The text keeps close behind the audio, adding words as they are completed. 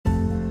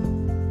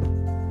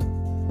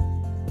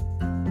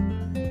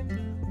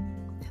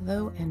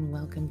Hello and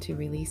welcome to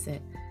Release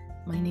It.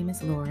 My name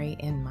is Lori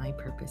and my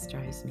purpose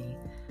drives me.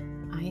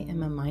 I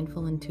am a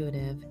mindful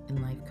intuitive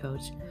and life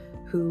coach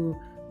who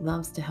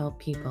loves to help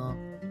people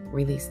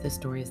release the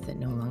stories that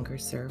no longer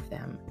serve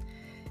them.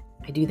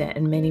 I do that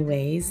in many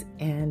ways,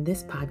 and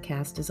this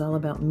podcast is all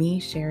about me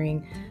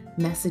sharing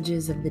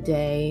messages of the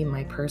day,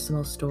 my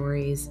personal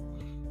stories,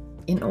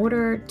 in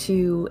order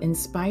to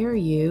inspire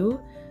you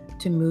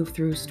to move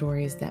through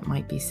stories that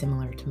might be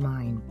similar to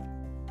mine.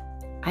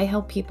 I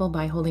help people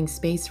by holding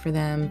space for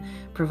them,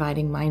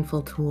 providing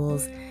mindful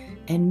tools,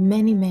 and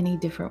many, many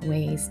different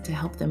ways to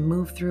help them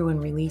move through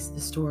and release the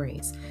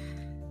stories.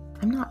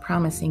 I'm not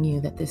promising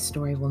you that this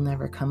story will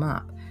never come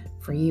up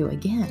for you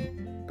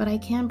again, but I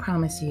can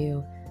promise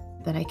you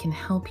that I can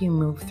help you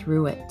move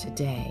through it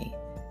today.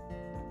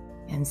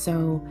 And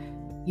so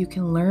you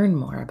can learn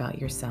more about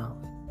yourself.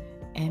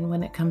 And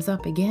when it comes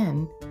up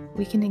again,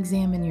 we can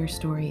examine your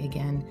story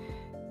again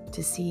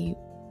to see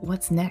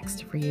what's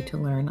next for you to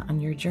learn on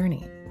your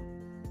journey.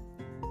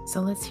 So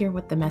let's hear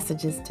what the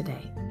message is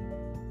today.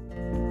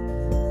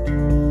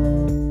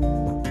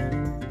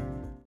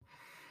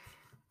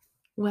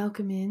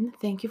 Welcome in.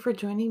 Thank you for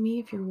joining me.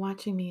 If you're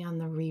watching me on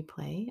the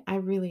replay, I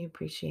really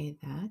appreciate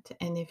that.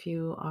 And if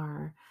you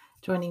are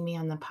joining me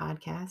on the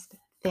podcast,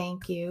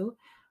 thank you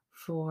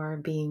for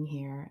being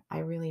here. I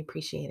really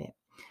appreciate it.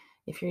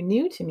 If you're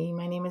new to me,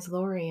 my name is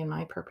Lori and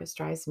my purpose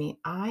drives me.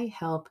 I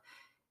help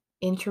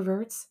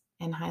introverts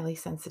and highly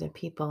sensitive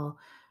people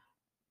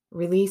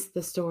release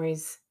the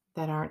stories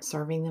that aren't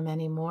serving them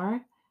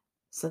anymore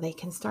so they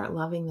can start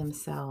loving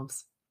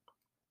themselves.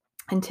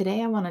 And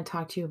today I want to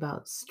talk to you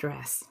about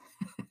stress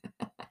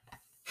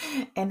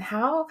and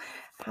how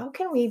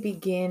can we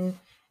begin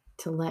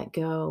to let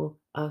go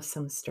of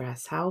some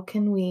stress? How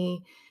can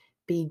we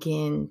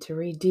begin to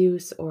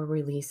reduce or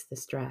release the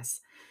stress?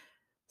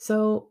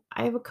 So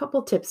I have a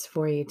couple tips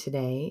for you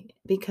today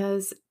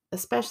because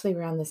especially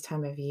around this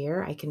time of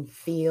year, I can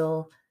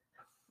feel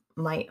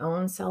my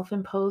own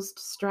self-imposed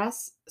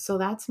stress. So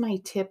that's my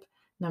tip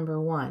number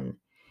one.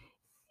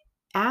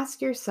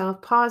 Ask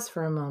yourself, pause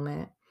for a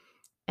moment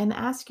and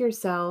ask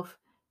yourself,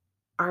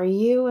 are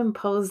you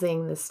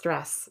imposing the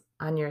stress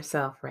on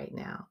yourself right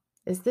now?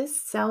 Is this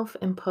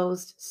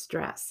self-imposed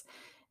stress?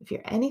 If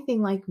you're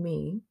anything like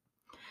me,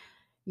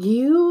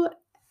 you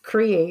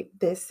create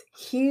this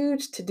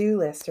huge to-do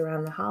list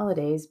around the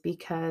holidays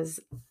because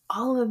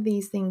all of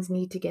these things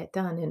need to get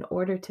done in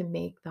order to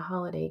make the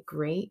holiday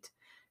great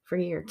for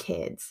your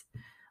kids.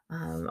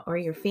 Or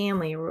your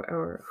family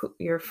or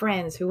your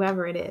friends,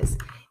 whoever it is.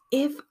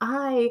 If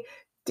I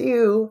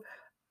do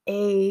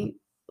a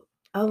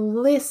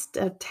list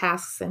of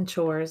tasks and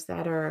chores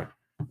that are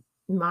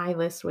my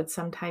list would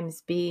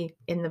sometimes be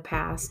in the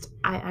past,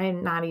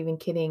 I'm not even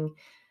kidding,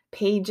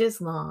 pages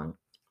long.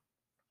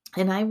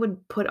 And I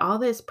would put all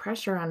this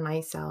pressure on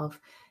myself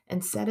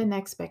and set an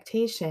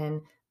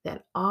expectation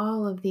that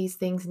all of these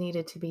things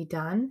needed to be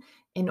done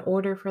in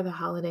order for the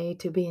holiday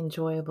to be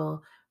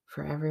enjoyable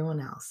for everyone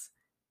else.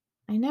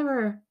 I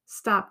never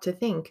stopped to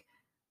think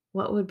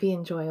what would be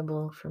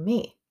enjoyable for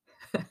me.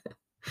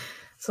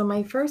 So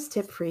my first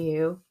tip for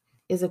you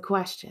is a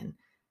question.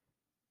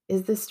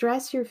 Is the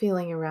stress you're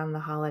feeling around the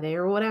holiday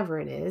or whatever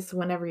it is,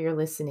 whenever you're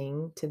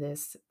listening to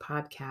this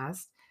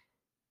podcast,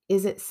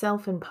 is it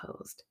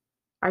self-imposed?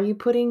 Are you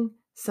putting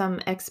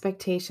some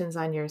expectations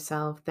on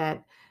yourself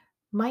that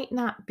might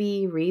not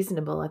be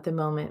reasonable at the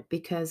moment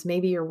because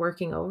maybe you're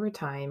working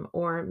overtime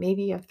or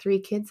maybe you have 3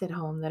 kids at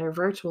home that are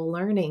virtual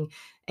learning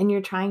and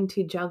you're trying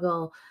to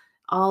juggle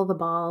all the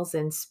balls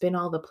and spin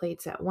all the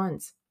plates at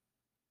once?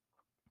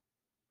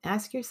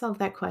 Ask yourself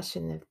that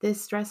question, if this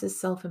stress is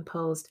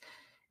self-imposed,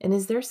 and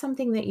is there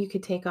something that you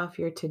could take off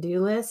your to-do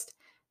list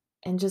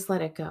and just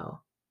let it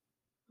go?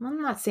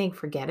 I'm not saying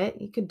forget it.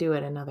 You could do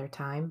it another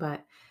time,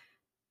 but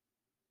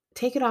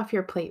take it off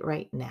your plate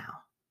right now.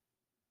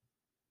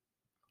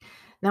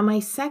 Now,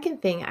 my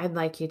second thing I'd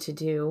like you to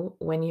do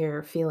when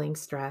you're feeling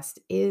stressed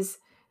is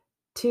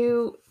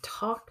to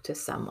talk to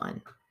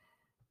someone.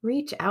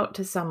 Reach out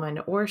to someone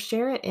or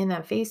share it in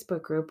a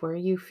Facebook group where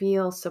you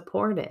feel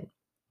supported.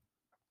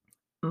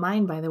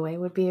 Mine, by the way,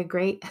 would be a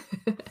great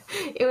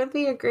it would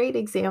be a great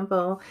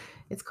example.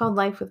 It's called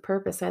Life with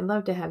Purpose. I'd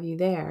love to have you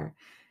there.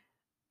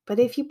 But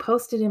if you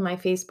posted in my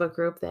Facebook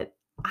group that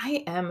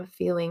I am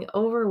feeling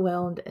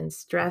overwhelmed and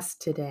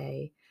stressed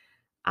today,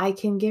 I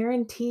can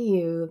guarantee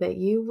you that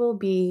you will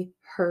be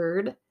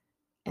heard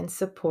and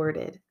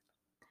supported.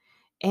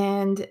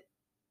 And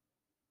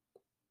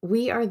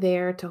we are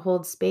there to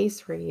hold space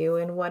for you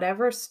in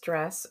whatever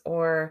stress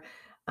or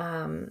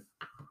um,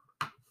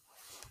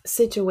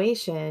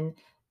 situation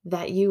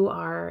that you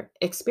are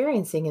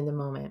experiencing in the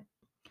moment.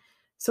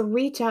 So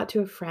reach out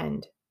to a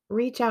friend,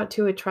 reach out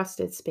to a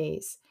trusted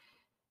space,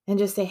 and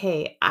just say,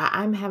 hey,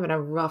 I'm having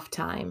a rough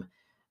time.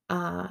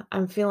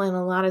 I'm feeling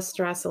a lot of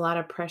stress, a lot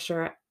of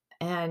pressure,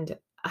 and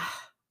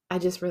I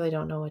just really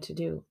don't know what to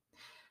do.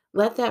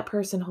 Let that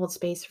person hold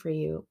space for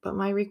you. But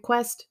my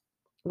request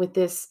with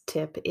this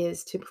tip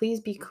is to please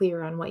be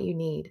clear on what you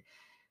need.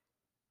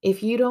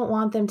 If you don't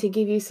want them to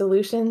give you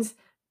solutions,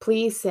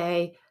 please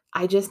say,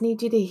 I just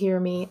need you to hear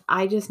me.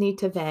 I just need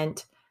to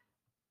vent.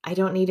 I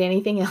don't need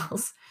anything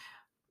else.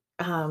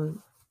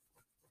 Um,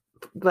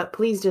 but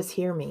please just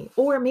hear me.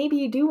 Or maybe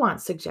you do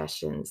want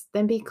suggestions,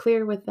 then be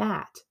clear with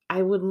that.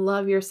 I would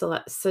love your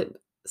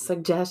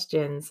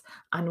suggestions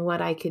on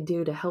what I could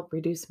do to help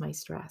reduce my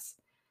stress.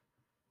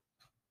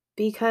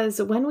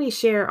 Because when we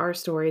share our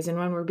stories and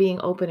when we're being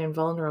open and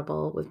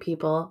vulnerable with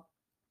people,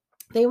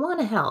 they want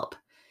to help.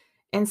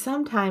 And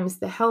sometimes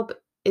the help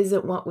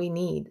isn't what we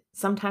need.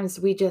 Sometimes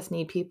we just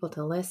need people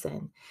to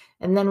listen.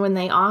 And then when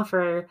they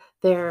offer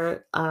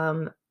their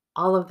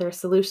all of their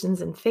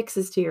solutions and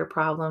fixes to your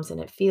problems and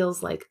it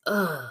feels like,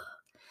 ugh,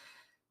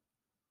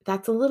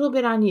 that's a little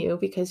bit on you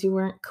because you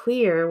weren't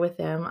clear with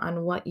them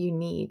on what you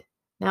need.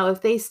 Now,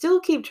 if they still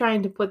keep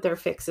trying to put their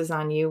fixes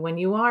on you when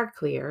you are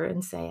clear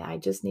and say, I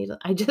just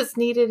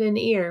needed an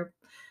ear.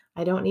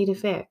 I don't need a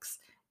fix.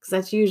 Because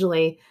that's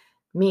usually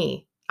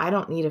me. I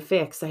don't need a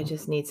fix. I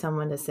just need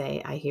someone to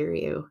say, I hear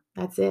you.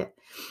 That's it.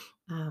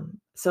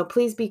 So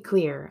please be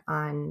clear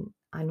on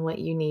what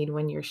you need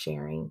when you're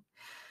sharing.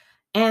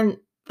 And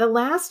the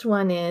last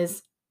one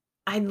is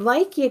I'd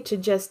like you to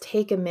just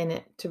take a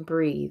minute to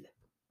breathe.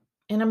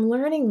 And I'm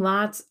learning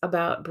lots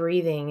about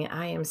breathing.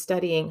 I am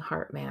studying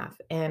heart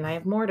math, and I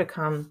have more to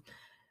come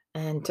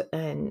and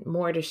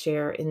more to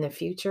share in the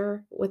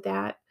future with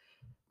that.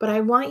 But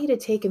I want you to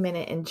take a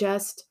minute and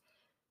just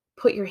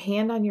put your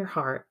hand on your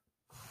heart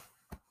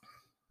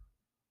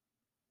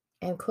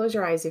and close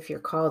your eyes if you're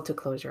called to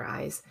close your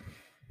eyes.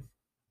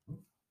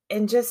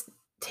 And just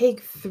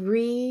take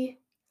 3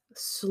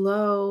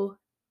 slow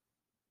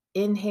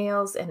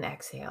inhales and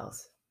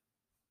exhales.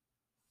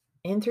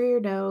 In through your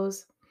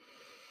nose,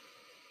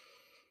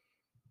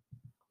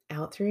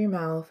 out through your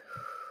mouth.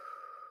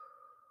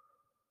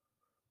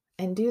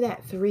 And do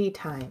that 3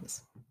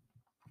 times.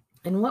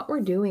 And what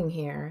we're doing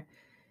here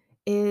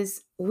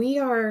is we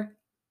are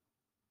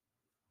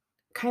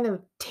kind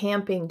of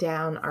tamping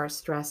down our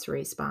stress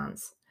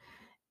response.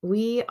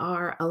 We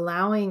are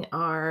allowing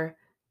our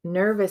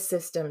nervous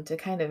system to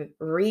kind of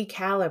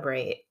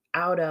recalibrate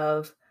out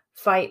of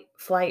fight,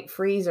 flight,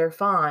 freeze, or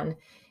fawn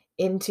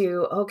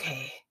into,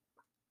 okay,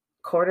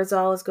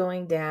 cortisol is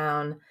going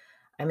down.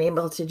 I'm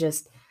able to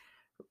just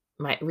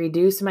might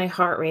reduce my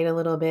heart rate a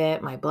little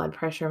bit. My blood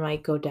pressure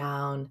might go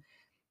down.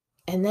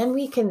 And then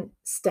we can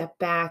step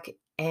back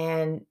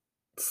and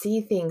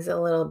see things a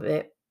little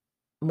bit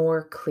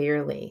more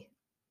clearly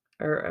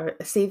or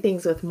see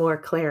things with more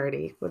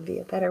clarity would be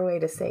a better way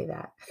to say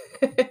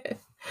that.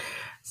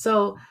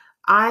 So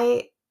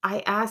I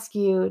ask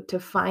you to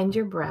find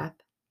your breath,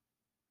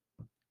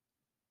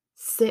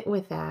 sit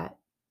with that,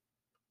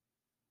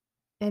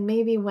 and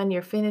maybe when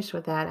you're finished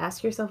with that,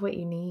 ask yourself what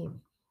you need.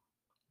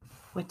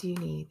 What do you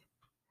need?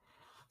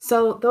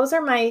 So those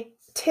are my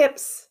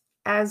tips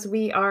as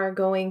we are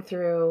going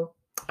through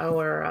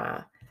our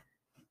uh,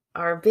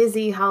 our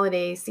busy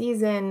holiday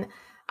season.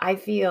 I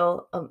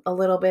feel a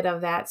little bit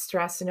of that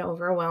stress and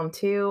overwhelm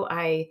too.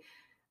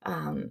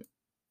 Um,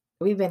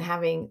 we've been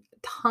having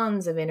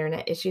tons of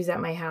internet issues at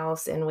my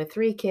house, and with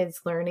 3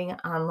 kids learning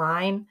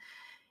online,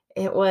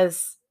 it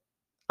was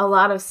a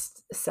lot of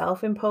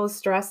self-imposed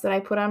stress that I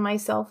put on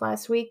myself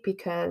last week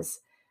because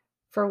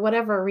for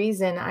whatever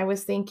reason, I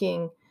was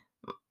thinking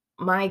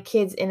my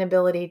kids'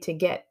 inability to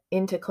get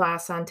into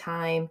class on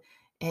time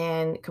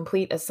and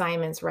complete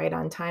assignments right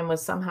on time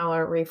was somehow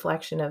a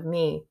reflection of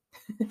me.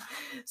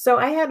 So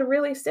I had to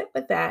really sit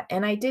with that,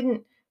 and I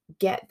didn't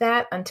get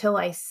that until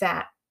I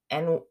sat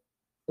and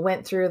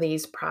went through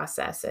these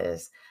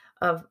processes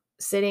of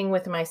sitting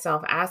with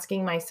myself,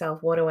 asking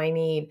myself, "What do I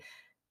need?"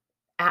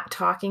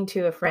 Talking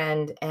to a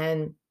friend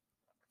and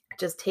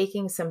just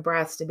taking some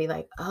breaths to be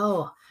like,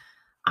 "Oh,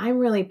 I'm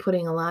really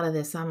putting a lot of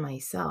this on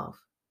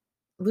myself."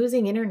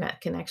 Losing internet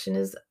connection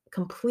is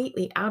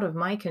completely out of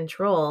my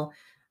control,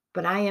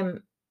 but I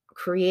am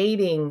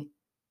creating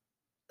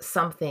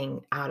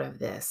something out of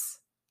this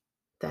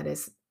that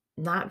is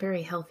not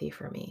very healthy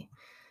for me.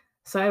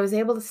 So I was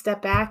able to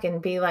step back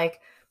and be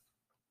like,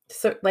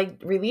 so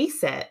like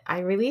release it. I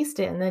released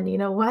it. And then you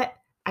know what?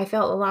 I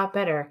felt a lot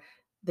better.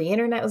 The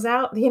internet was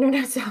out. The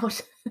internet's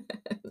out.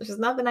 There's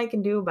nothing I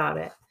can do about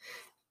it.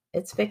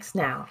 It's fixed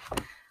now.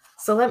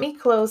 So let me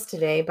close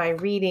today by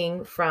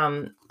reading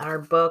from our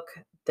book,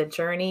 The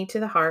Journey to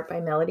the Heart by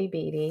Melody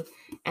Beattie.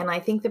 And I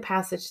think the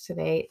passage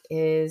today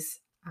is,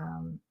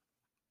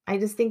 I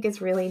just think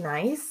it's really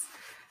nice.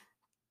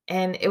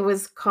 And it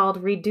was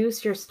called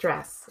Reduce Your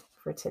Stress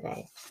for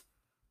today.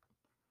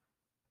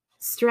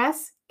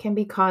 Stress can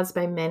be caused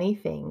by many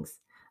things.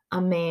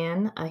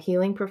 A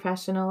healing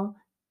professional,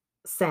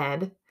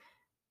 said,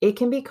 it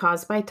can be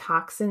caused by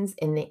toxins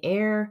in the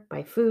air,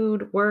 by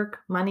food, work,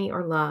 money,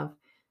 or love.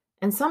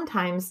 And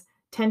sometimes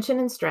tension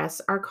and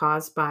stress are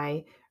caused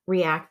by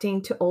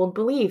reacting to old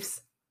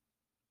beliefs.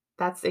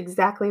 That's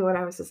exactly what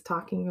I was just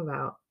talking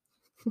about.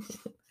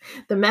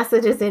 The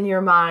message is in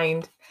your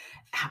mind.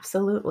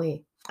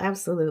 Absolutely.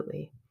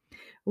 Absolutely.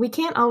 We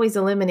can't always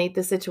eliminate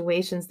the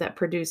situations that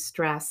produce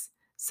stress.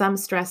 Some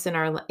stress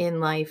in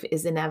life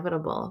is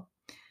inevitable.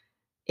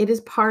 It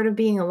is part of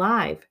being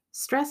alive.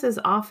 Stress is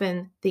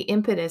often the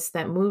impetus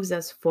that moves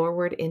us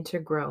forward into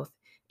growth,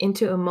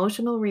 into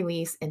emotional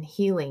release and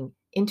healing,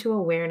 into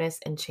awareness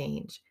and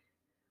change.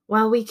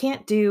 While we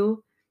can't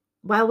do,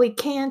 while we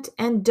can't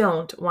and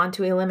don't want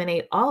to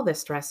eliminate all the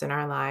stress in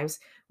our lives,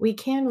 we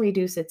can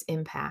reduce its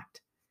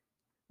impact.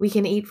 We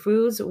can eat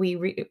foods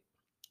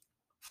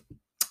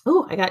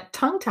Oh, I got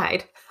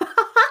tongue-tied.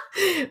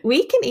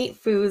 We can eat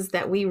foods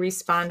that we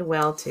respond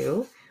well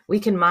to. We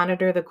can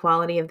monitor the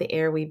quality of the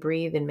air we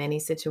breathe in many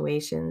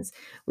situations.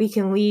 We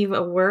can leave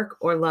a work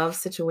or love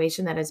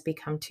situation that has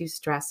become too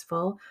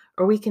stressful,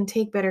 or we can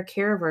take better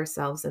care of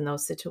ourselves in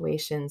those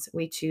situations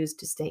we choose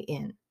to stay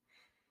in.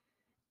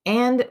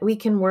 And we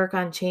can work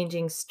on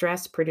changing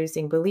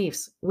stress-producing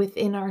beliefs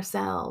within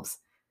ourselves.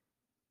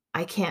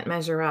 I can't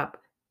measure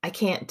up. I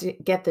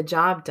can't get the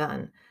job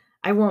done.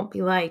 I won't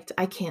be liked.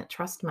 I can't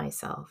trust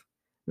myself.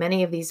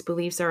 Many of these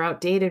beliefs are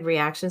outdated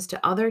reactions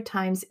to other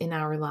times in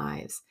our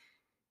lives.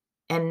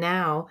 And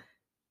now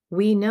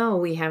we know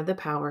we have the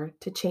power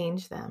to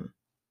change them.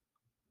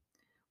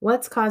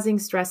 What's causing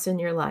stress in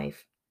your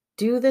life?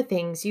 Do the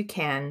things you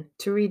can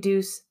to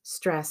reduce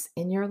stress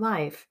in your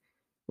life.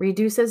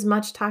 Reduce as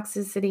much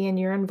toxicity in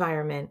your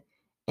environment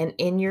and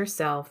in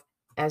yourself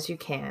as you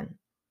can.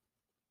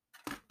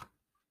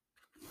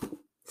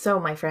 So,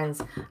 my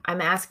friends, I'm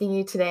asking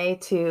you today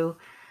to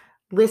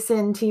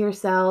listen to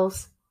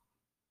yourselves,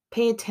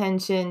 pay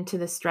attention to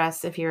the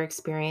stress if you're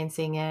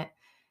experiencing it.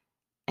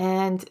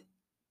 And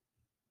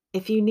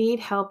if you need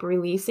help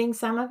releasing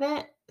some of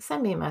it,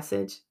 send me a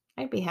message.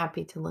 I'd be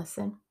happy to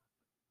listen.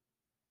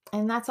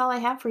 And that's all I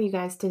have for you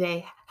guys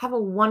today. Have a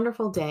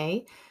wonderful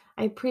day.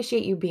 I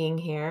appreciate you being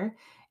here.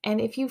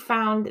 And if you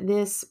found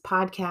this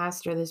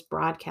podcast or this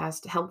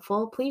broadcast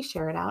helpful, please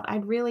share it out.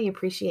 I'd really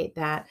appreciate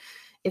that.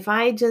 If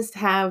I just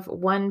have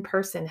one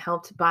person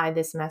helped by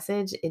this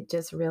message, it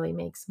just really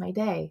makes my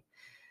day.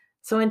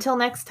 So until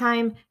next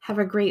time, have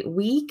a great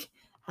week.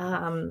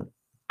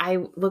 I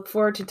look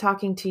forward to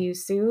talking to you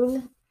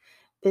soon.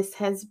 This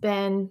has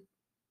been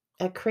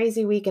a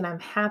crazy week, and I'm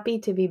happy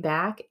to be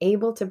back,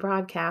 able to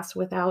broadcast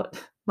without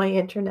my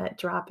internet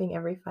dropping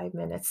every 5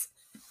 minutes.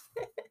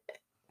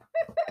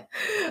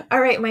 All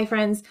right, my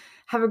friends,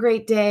 have a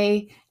great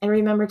day. And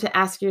remember to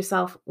ask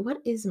yourself, what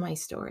is my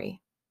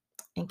story?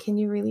 And can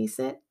you release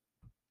it?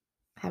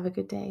 Have a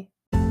good day.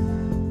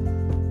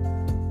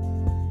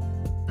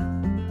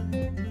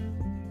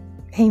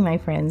 Hey, my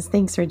friends,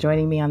 thanks for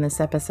joining me on this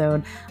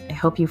episode. I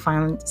hope you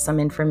found some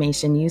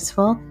information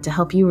useful to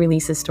help you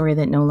release a story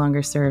that no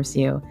longer serves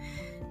you.